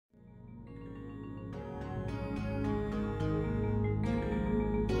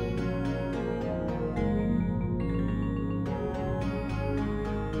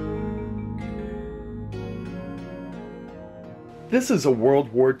This is a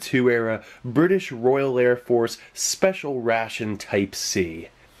World War II era British Royal Air Force Special Ration Type C,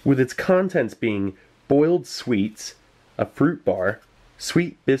 with its contents being boiled sweets, a fruit bar,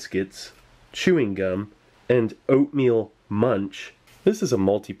 sweet biscuits, chewing gum, and oatmeal munch. This is a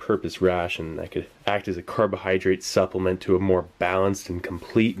multi-purpose ration that could act as a carbohydrate supplement to a more balanced and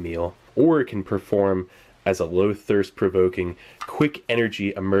complete meal, or it can perform as a low thirst provoking, quick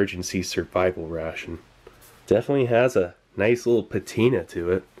energy emergency survival ration. Definitely has a nice little patina to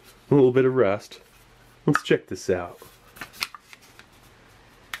it, a little bit of rust. Let's check this out.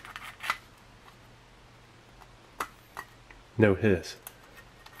 No hiss.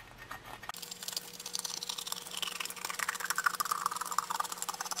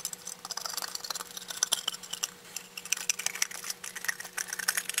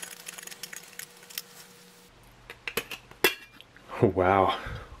 Wow,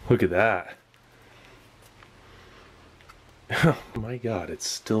 look at that. Oh my god, it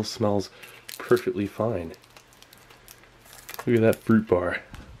still smells perfectly fine. Look at that fruit bar.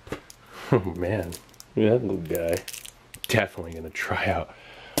 Oh man, look at that little guy. Definitely gonna try out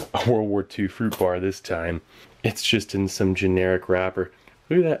a World War II fruit bar this time. It's just in some generic wrapper.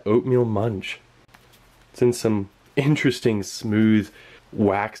 Look at that oatmeal munch. It's in some interesting smooth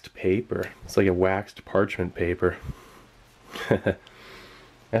waxed paper. It's like a waxed parchment paper. It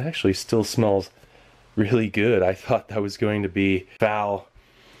actually still smells really good. I thought that was going to be foul,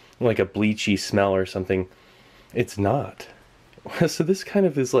 like a bleachy smell or something. It's not. So this kind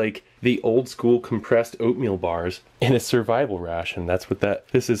of is like the old school compressed oatmeal bars in a survival ration. That's what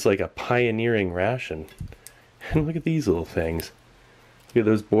this is, like a pioneering ration. And look at these little things. Look at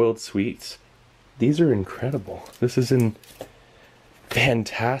those boiled sweets. These are incredible. This is in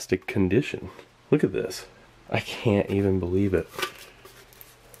fantastic condition. Look at this. I can't even believe it.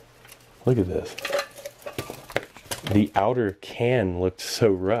 Look at this. The outer can looked so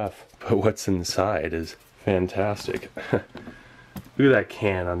rough, but what's inside is fantastic. Look at that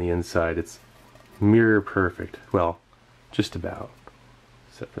can on the inside. It's mirror perfect. Well, just about.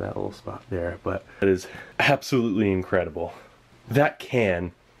 Except for that little spot there, but it is absolutely incredible. That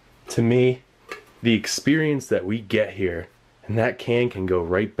can, to me, the experience that we get here, and that can go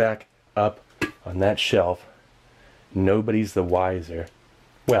right back up on that shelf. Nobody's the wiser.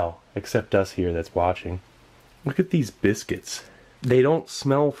 Well, except us here that's watching. Look at these biscuits. They don't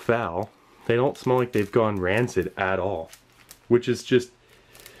smell foul. They don't smell like they've gone rancid at all. Which is just...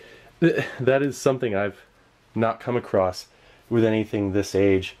 that is something I've not come across with anything this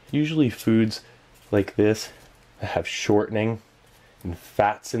age. Usually foods like this that have shortening and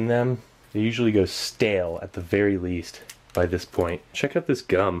fats in them, they usually go stale at the very least by this point. Check out this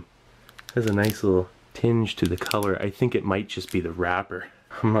gum. It has a nice little tinge to the color. I think it might just be the wrapper.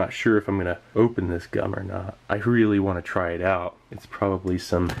 I'm not sure if I'm gonna open this gum or not. I really want to try it out. It's probably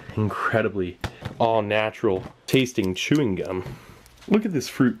some incredibly all-natural tasting chewing gum. Look at this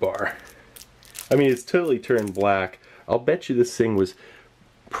fruit bar. I mean, it's totally turned black. I'll bet you this thing was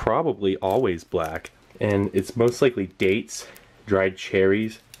probably always black, and it's most likely dates, dried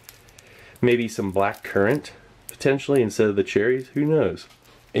cherries, maybe some black currant potentially instead of the cherries. Who knows?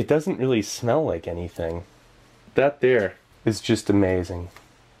 It doesn't really smell like anything. That there is just amazing.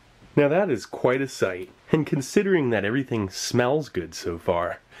 Now that is quite a sight, and considering that everything smells good so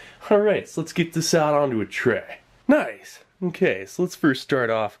far. Alright, so let's get this out onto a tray. Nice! Okay, so let's first start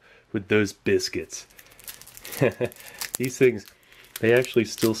off with those biscuits. These things, they actually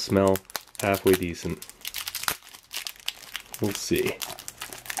still smell halfway decent. Let's see.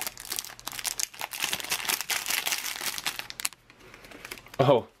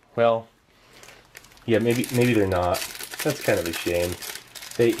 Oh, well, yeah, maybe they're not. That's kind of a shame.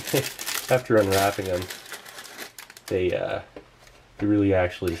 They, after unwrapping them, they really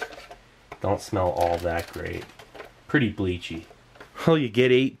actually don't smell all that great. Pretty bleachy. Well, you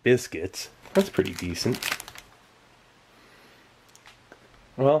get 8 biscuits. That's pretty decent.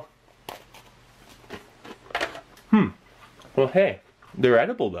 Well, well, hey, they're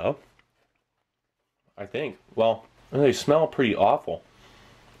edible though. I think. Well, they smell pretty awful.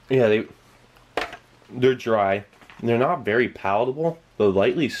 Yeah, they're dry. They're not very palatable. They're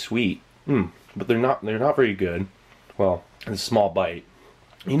lightly sweet, but they're not very good. Well, it's a small bite.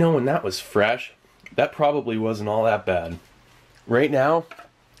 You know, when that was fresh, that probably wasn't all that bad. Right now,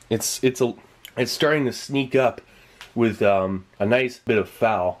 it's starting to sneak up with a nice bit of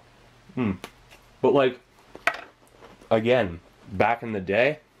foul. But like, again, back in the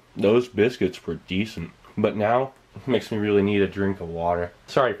day, those biscuits were decent. But now, it makes me really need a drink of water.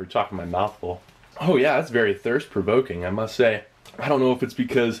 Sorry for talking my mouth full. Oh yeah, that's very thirst-provoking, I must say. I don't know if it's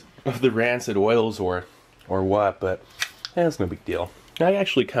because of the rancid oils or what, but That's no big deal. I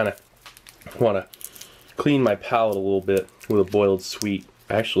actually kind of want to clean my palate a little bit with a boiled sweet.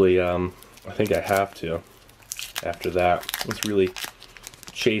 Actually, I think I have to. After that, it's really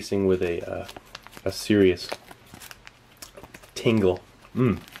chasing with a serious tingle.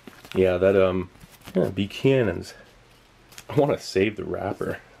 Yeah, that yeah, Buchanan's. I want to save the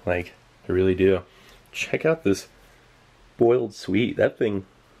wrapper, like I really do. Check out this boiled sweet. That thing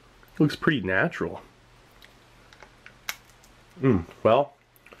looks pretty natural. Well,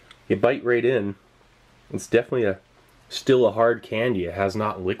 you bite right in. It's definitely still a hard candy. It has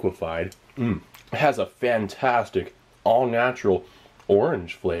not liquefied. It has a fantastic, all-natural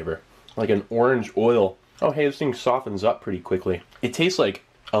orange flavor, like an orange oil. Oh, hey, this thing softens up pretty quickly. It tastes like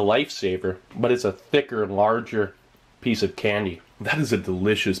a lifesaver, but it's a thicker, larger piece of candy. That is a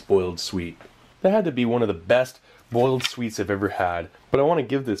delicious boiled sweet. That had to be one of the best boiled sweets I've ever had. But I want to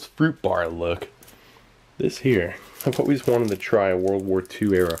give this fruit bar a look. This here, I've always wanted to try a World War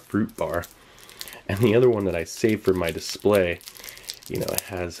II era fruit bar. And the other one that I saved for my display, you know, it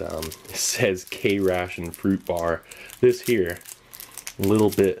has, it says K-Ration fruit bar. This here, a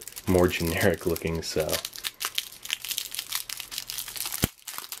little bit more generic looking, so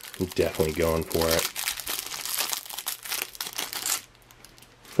I'm definitely going for it.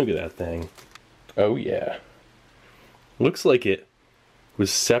 Look at that thing. Oh yeah. Looks like it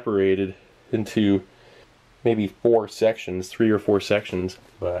was separated into maybe 4 sections, 3 or 4 sections,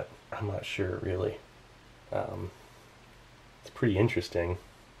 but I'm not sure really. It's pretty interesting.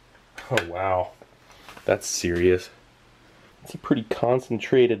 Oh wow, that's serious. It's a pretty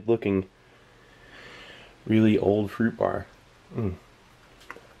concentrated looking, really old fruit bar. Oh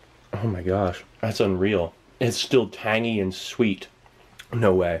my gosh, that's unreal. It's still tangy and sweet.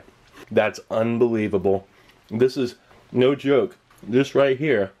 No way. That's unbelievable. This is no joke. This right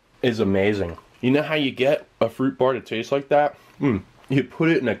here is amazing. You know how you get a fruit bar to taste like that? You put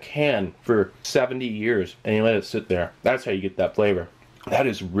it in a can for 70 years and you let it sit there. That's how you get that flavor. That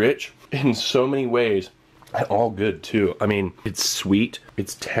is rich in so many ways. And all good too. I mean, it's sweet,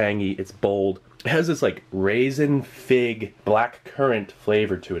 it's tangy, it's bold. It has this like raisin, fig, black currant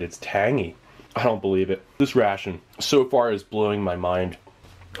flavor to it. It's tangy. I don't believe it. This ration so far is blowing my mind.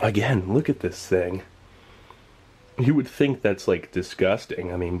 Again, look at this thing. You would think that's like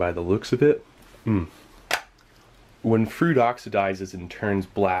disgusting. I mean, by the looks of it. When fruit oxidizes and turns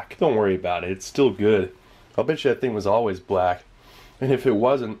black, don't worry about it. It's still good. I'll bet you that thing was always black. And if it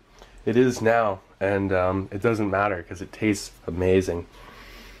wasn't, it is now. And it doesn't matter because it tastes amazing.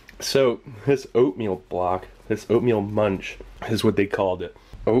 So this oatmeal block, this oatmeal munch is what they called it.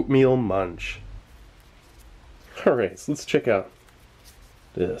 Oatmeal munch. Alright, so let's check out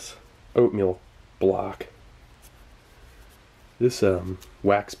this oatmeal block. This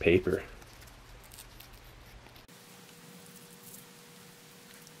wax paper.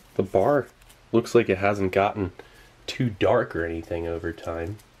 The bar looks like it hasn't gotten too dark or anything over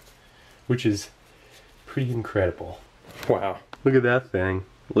time, which is pretty incredible. Wow, look at that thing.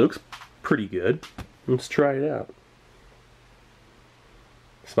 Looks pretty good. Let's try it out.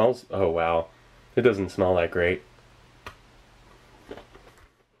 Smells, oh wow, it doesn't smell that great.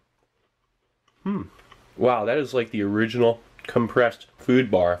 Wow, that is like the original compressed food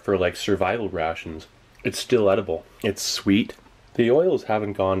bar for like survival rations. It's still edible. It's sweet. The oils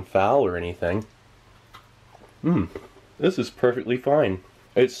haven't gone foul or anything. This is perfectly fine.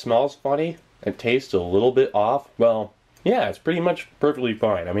 It smells funny. It tastes a little bit off. Well, yeah, it's pretty much perfectly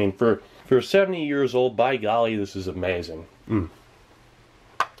fine. I mean, for 70 years old, by golly, this is amazing.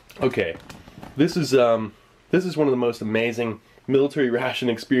 Okay, this is one of the most amazing military ration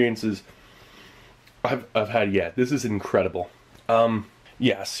experiences I've had yet. This is incredible.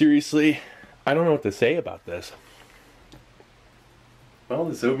 Yeah, seriously, I don't know what to say about this. Well,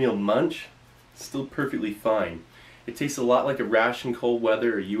 this oatmeal munch is still perfectly fine. It tastes a lot like a Ration Cold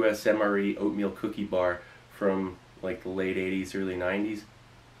Weather or US M.O.R.E. oatmeal cookie bar from like the late 80s, early 90s.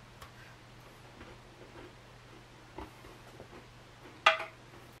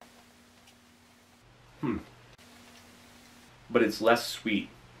 But it's less sweet.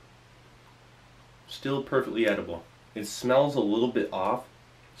 Still perfectly edible. It smells a little bit off.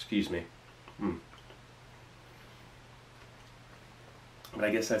 Excuse me. But I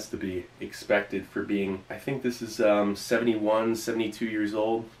guess that's to be expected for being, I think this is 71, 72 years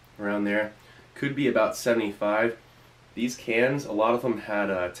old, around there. Could be about 75. These cans, a lot of them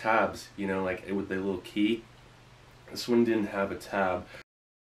had tabs, you know, like with the little key. This one didn't have a tab.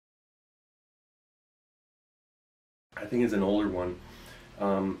 I think it's an older one.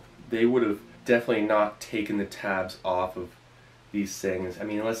 They would have definitely not taken the tabs off of these things. I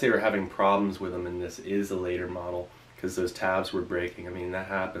mean, unless they were having problems with them and this is a later model. because those tabs were breaking. I mean, that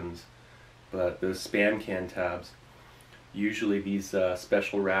happens. But those Spam can tabs, usually these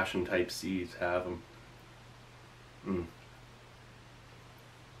Special Ration Type C's have them.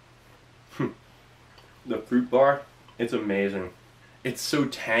 The fruit bar, it's amazing. It's so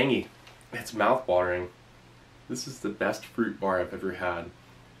tangy. It's mouth-watering. This is the best fruit bar I've ever had.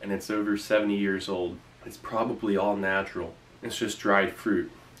 And it's over 70 years old. It's probably all natural. It's just dried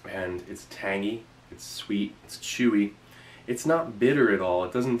fruit. And it's tangy, it's sweet, it's chewy. It's not bitter at all.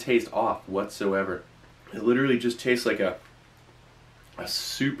 It doesn't taste off whatsoever. It literally just tastes like a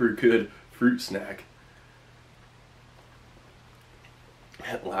super good fruit snack.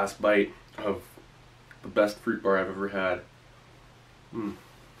 That last bite of the best fruit bar I've ever had. You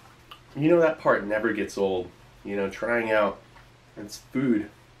know, that part never gets old. You know, trying out it's food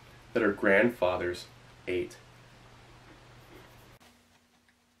that our grandfathers ate.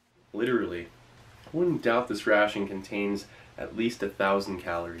 Literally. I wouldn't doubt this ration contains at least 1,000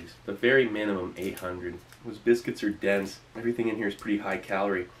 calories. The very minimum 800. Those biscuits are dense. Everything in here is pretty high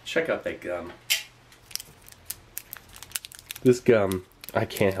calorie. Check out that gum. This gum, I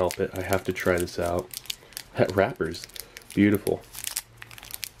can't help it. I have to try this out. That wrapper's beautiful.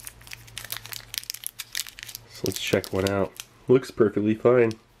 So let's check one out. Looks perfectly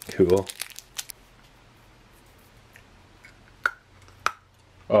fine. Cool.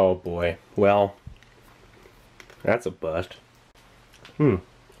 Oh boy. Well, that's a bust.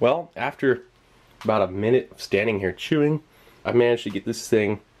 Well, after about a minute of standing here chewing, I managed to get this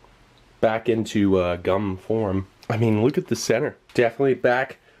thing back into gum form. I mean, look at the center. Definitely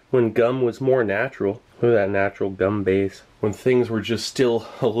back when gum was more natural. Look at that natural gum base. When things were just still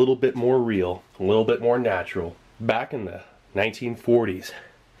a little bit more real, a little bit more natural. Back in the 1940s.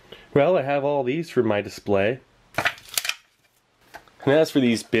 Well, I have all these for my display. And as for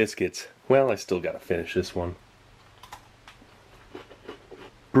these biscuits, well, I still gotta finish this one.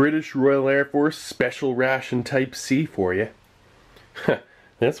 British Royal Air Force Special Ration Type C for you.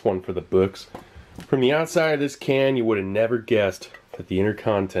 That's one for the books. From the outside of this can, you would have never guessed that the inner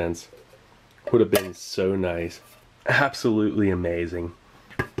contents would have been so nice. Absolutely amazing.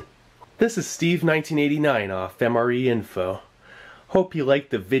 This is Steve 1989 off MRE Info. Hope you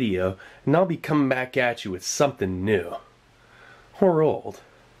liked the video, and I'll be coming back at you with something new. Or old.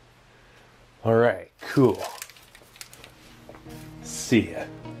 Alright, cool. See ya.